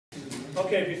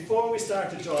Okay, before we start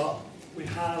the draw, we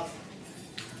have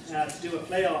to do a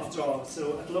playoff draw.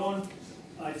 So Athlone,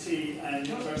 IT and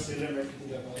University of Limerick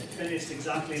finished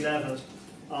exactly level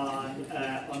on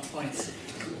points.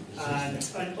 And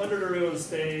under the rules,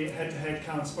 they head-to-head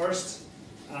counts first,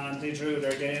 and they drew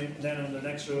their game. And then under the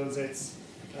next rules, it's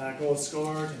goals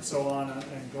scored and so on,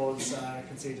 and goals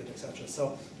conceded, etc.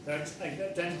 So they're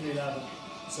identically level.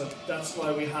 So that's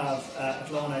why we have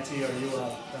Athlone, IT or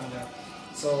UL down there.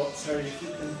 So, Terry, if you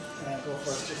can go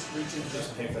first, just reach into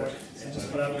this paper and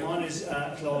just put out one is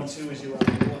Athlone, two is UL.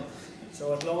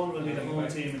 So Athlone will be the home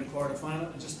team in the quarter final,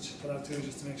 and just put out two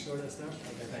just to make sure that's there.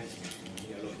 Okay, thanks.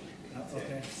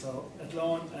 Okay, so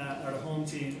Athlone are the home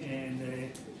team in the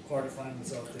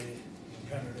quarterfinals of the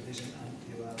Premier Division, and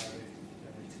UL are the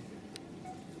Premier team.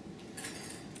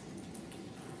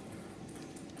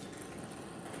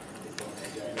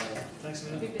 Thanks,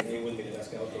 man. It will be the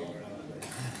best goal.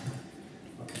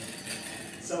 Okay.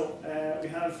 So we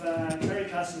have Terry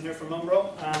Cassin here from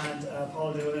UMBRO and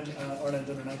Paul Doolin, Ireland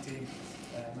Under 19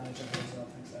 manager here as well.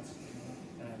 Thanks, lads.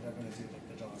 And they're going to do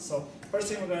the draw. So first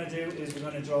thing we're going to do is we're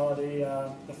going to draw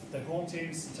the home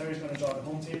teams. Terry's going to draw the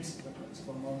home teams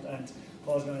for a moment, and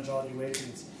Paul's going to draw the away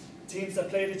teams. Teams that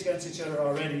played against each other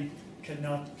already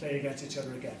cannot play against each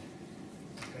other again.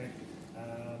 Okay,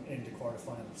 in the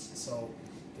quarterfinals. So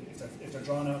if they're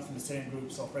drawn out from the same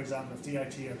group, so for example, if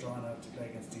DIT are drawn out to play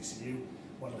against DCU,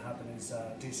 what will happen is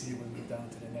DCU will move down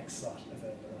to the next slot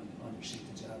available on your sheet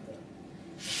that you have there.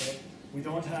 Okay? We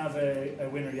don't have a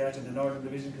winner yet in the Northern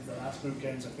Division because the last group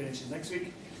games are finishing next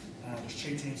week. There's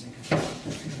 3 teams in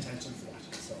contention for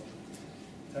that. So,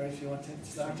 Terry, if you want to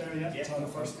start there, yeah. Tell the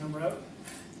first number out.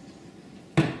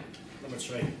 Number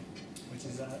 3. Which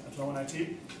is Athlone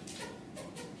IT.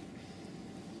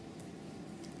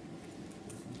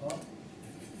 Paul?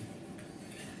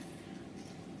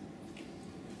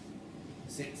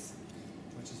 6.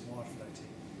 Which is Waterford IT.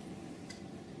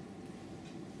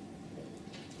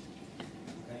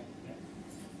 Okay. Yeah.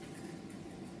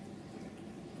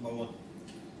 Number 1.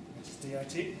 Which is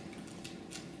DIT.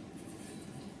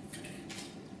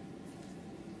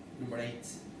 Number 8.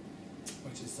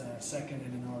 Which is second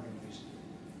in the Northern Division.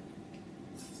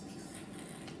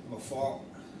 Number 4.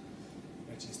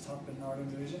 Which is top in Northern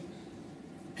Division.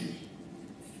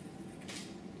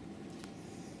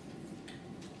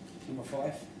 Number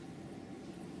 5.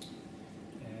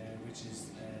 Which is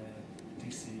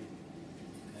DC.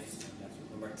 Nice.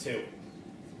 Number 2.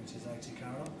 Which is IT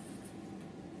Carroll.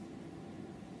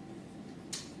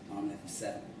 I'm left with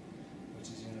 7. Which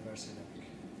is University of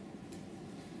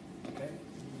Limerick. Okay.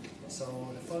 So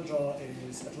the full draw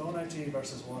is Athlone IT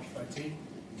versus Waterford IT,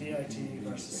 DIT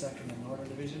versus second in Northern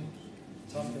Division,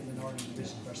 top in the Northern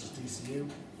Division versus DCU,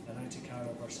 and IT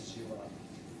Carroll versus UL.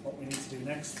 What we need to do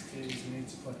next is we need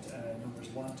to put numbers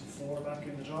 1 to 4 back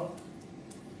in the draw.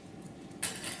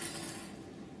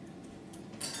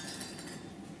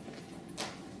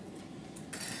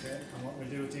 Okay, and what we'll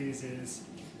do with these is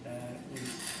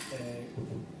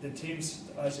the teams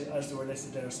as they were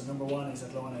listed there. So number 1 is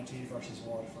Athlone IT versus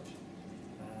Waterford,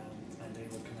 and they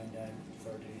will come in then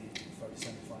for the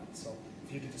semi-final. So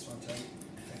if you do this one, take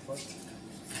first.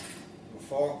 Number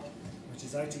 4. Which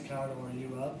is IT Carlow or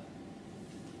UL.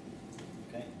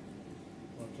 Okay.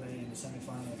 Will play in the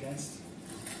semi-final against.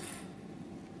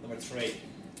 Number 3.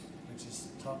 Which is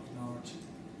Top North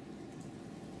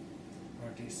or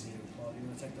DCU. Paul, you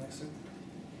want to take the next two?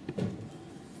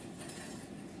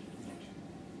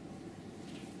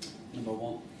 Number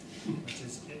 1. Which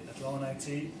is Athlone IT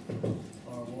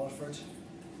or Waterford.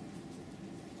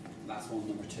 Last one,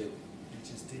 number 2. Which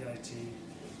is DIT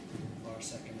or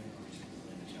second in North.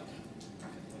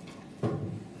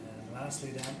 And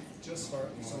lastly then,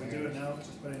 so we do it now,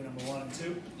 just put in number 1 and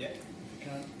 2. Yeah.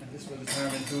 And this will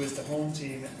determine who is the home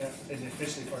team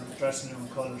officially for the dressing room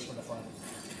colours for the final.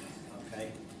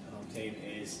 Okay. And home team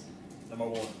is number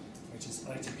 1. Which is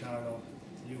IT Carlow,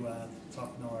 UL,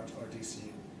 Top North or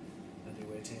DCU. And the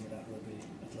away team of that will be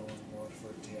Athlone,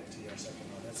 Waterford, DIT or second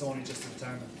North. That's only just to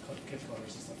determine kit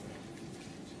colours and stuff like that.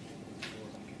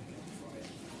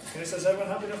 Okay, so is everyone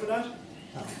happy enough with that?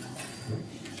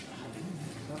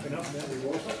 Happy enough,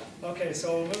 yeah. Okay,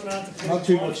 so moving on to not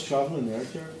too much travelling there,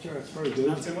 Gerard. It's very good.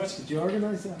 Not too much? Did you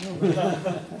organise that?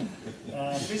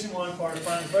 Division 1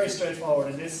 quarter-final, very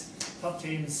straightforward in this. Top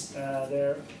teams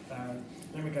there are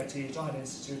Limerick IT, Drogheda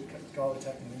Institute, Galway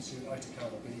Technical Institute, IT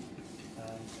Carlow B,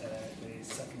 and the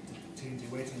second team, the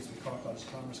away teams with Cork College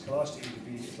Commerce, Colossus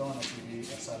EDB, Athlone ITB,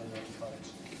 or Sallymurphy College.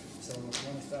 So if you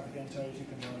want to start again, Terry, if you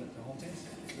can draw the home teams.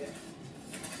 Yeah.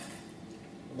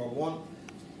 Number 1.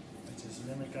 Which is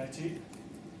Limerick IT.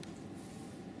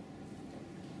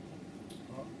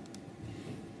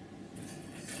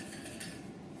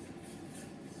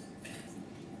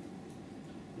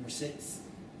 6.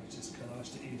 which is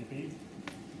Collage to E to B.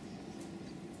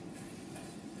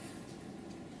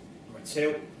 Number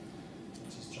 2.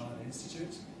 Which is Gerard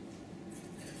Institute.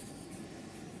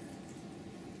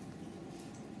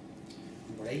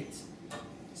 Number 8.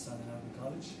 Standing out in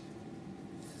College.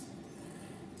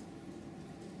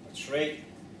 Number 3.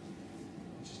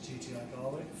 Which is GTI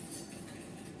Galway.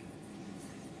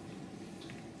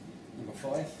 Number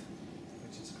 5.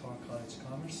 Which is Cork College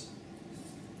Commerce.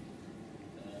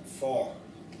 And 4.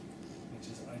 Which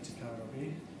is IT Carlow B.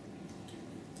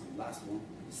 And last one,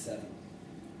 7.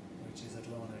 Which is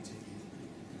Athlone IT.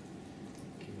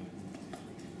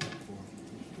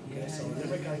 Yeah, Okay, so yeah.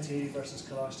 Limerick IT versus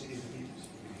Collage to E to B.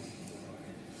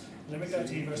 Limerick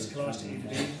IT versus Collage to E to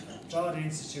B. Gerard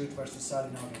Institute versus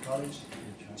Sallynaghan College.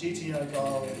 GTI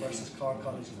Galway versus Cork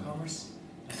College of Commerce.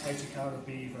 And IT Carlow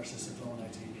B versus Athlone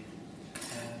ITB.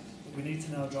 We need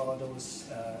to now draw those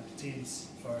teams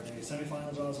for the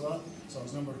semi-final draw as well. So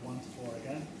it's numbered 1 to 4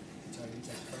 again. Sorry, you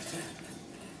take the first two.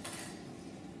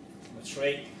 Number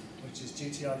 3. Which is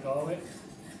GTI Galway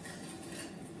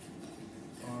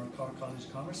or Cork College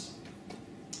of Commerce.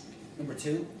 Number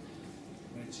 2.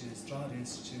 Which is Gerard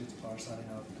Institute or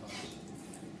Sallynaghan College.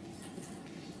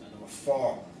 And number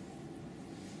 4.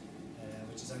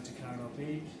 Which is IT Carlow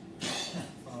B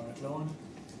or Athlone.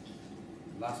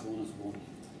 Last one is 1.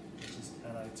 Which is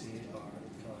LIT or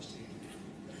College T.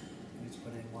 We need to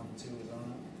put in 1 and 2 as well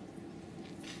now.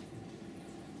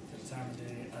 To determine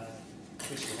the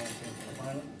official home team for the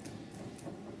final.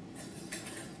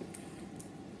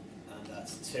 And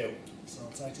that's 2. So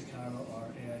it's IT Carlow or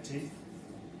AIT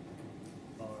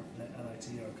or LIT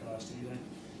or College T then.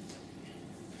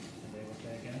 And they will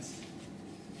play against.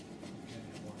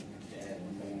 Yeah,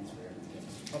 1 million square.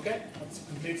 Okay, that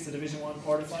completes the Division 1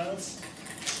 quarterfinals.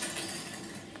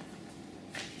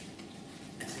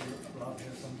 Rob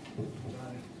here from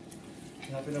Dunne.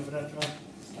 You happy enough with that, Rob?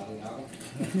 Sallynaghan.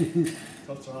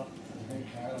 Tough Rob.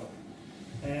 Carlow.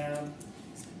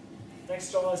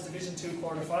 Next draw is Division 2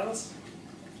 quarterfinals.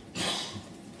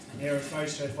 And here it's very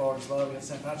straightforward as well. We have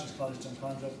St Patrick's College,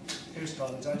 Duncondra, Pierce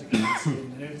College, ITC in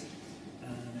Maynooth,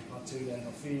 and in Pot 2 then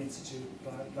O'Fee Institute,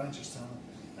 Blanchardstown,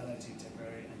 LIT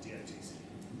Tipperary, and DITC.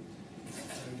 So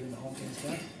we're doing the home teams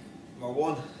now, Number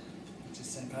 1. which is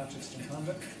St Patrick's,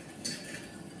 Duncondra,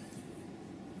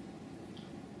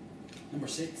 Number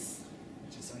 6.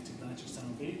 which is IT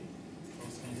Blanchardstown B,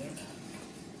 close game there,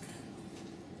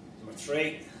 Number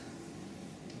 3.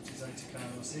 which is IT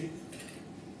Carlow C,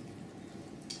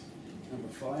 Number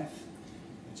 5.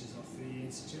 which is O'Fee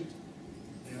Institute.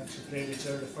 They actually played each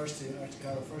other, the first team, IT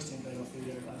Carlow first team played O'Fee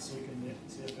there last week in the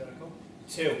CFL Cup,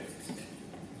 2.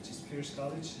 which is Pierce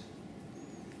College,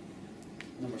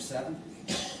 Number 7.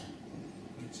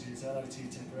 which is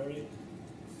LIT Tipperary,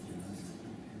 And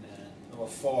number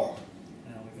 4.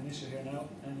 and we finish it here now,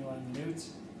 NUI Maynooth,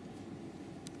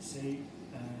 C,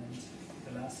 and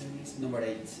the last team is? Number 8.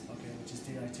 Okay, which is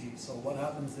DIT. So what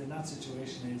happens in that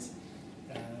situation is,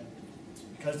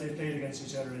 because they've played against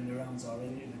each other in the rounds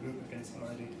already, in the group against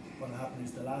already, what will happen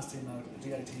is the last team out, the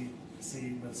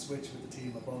DITC, will switch with the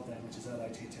team above them, which is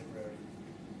LIT Tipperary.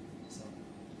 So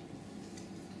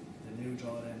the new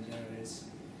draw then there is,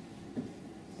 I'll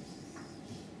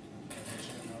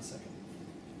show it now a second.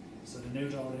 So the new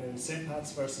draw there is St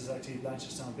Pat's versus IT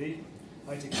Blanchardstown B,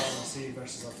 IT Carlow C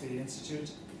versus O'Fee Institute,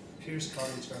 Pierce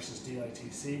College versus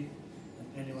DITC,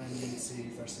 and NUI C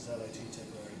versus LIT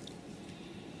Tipperary.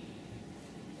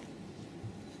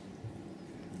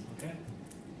 Okay,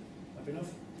 happy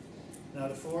enough? Now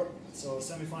the 4, so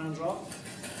semi-final draw,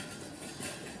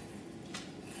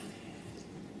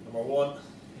 Number 1.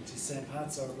 which is St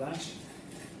Pat's or Blanche,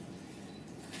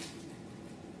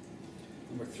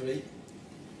 Number 3.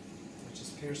 which is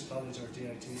Pierce College or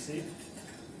DITC,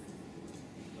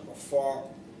 Number 4.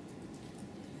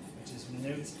 which is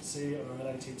Maynooth C or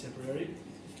LIT Tipperary,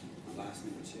 And last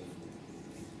number 2.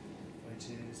 which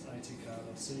is IT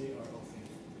Carlow C or O'Fee.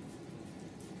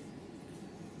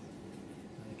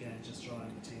 And again, just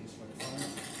drawing the teams for the final.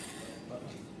 But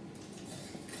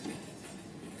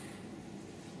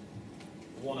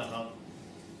 1 at home.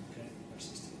 okay,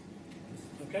 versus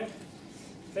 2. Okay,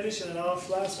 finishing it off,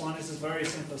 last one. This is very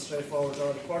simple, straightforward.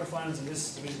 All the quarterfinals in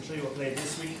this Division 3 were played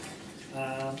this week.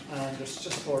 And there's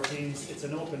just 4 teams. It's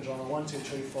an open draw, 1, 2,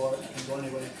 3, 4, can go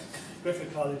anyway.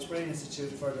 Griffith College, Bray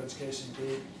Institute of Further Education B,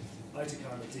 IT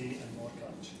Carlow D, and Moore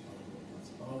College.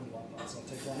 Only one lot, so I'll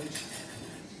take one each.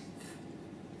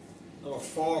 Number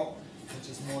 4. Which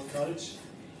is Moore College,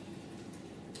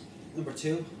 Number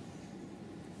 2.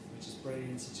 which is Bray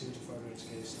Institute of Further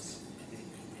Education B,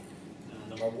 And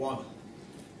number 1.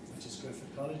 which is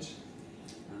Griffith College,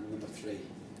 And number 3.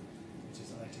 which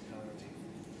is IT Carney.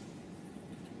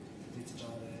 Need to draw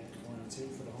the 1 and 2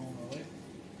 for the home or away.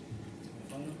 And the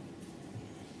final.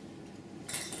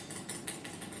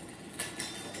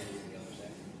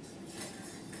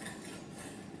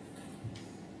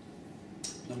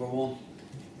 Number 1.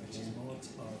 Which is Mullet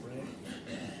or Bray,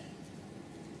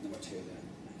 Number 2 then.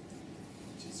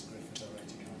 which is Griffith or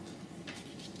IT Carney.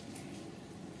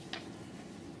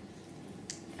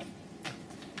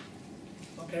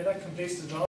 Okay, that completes the draw.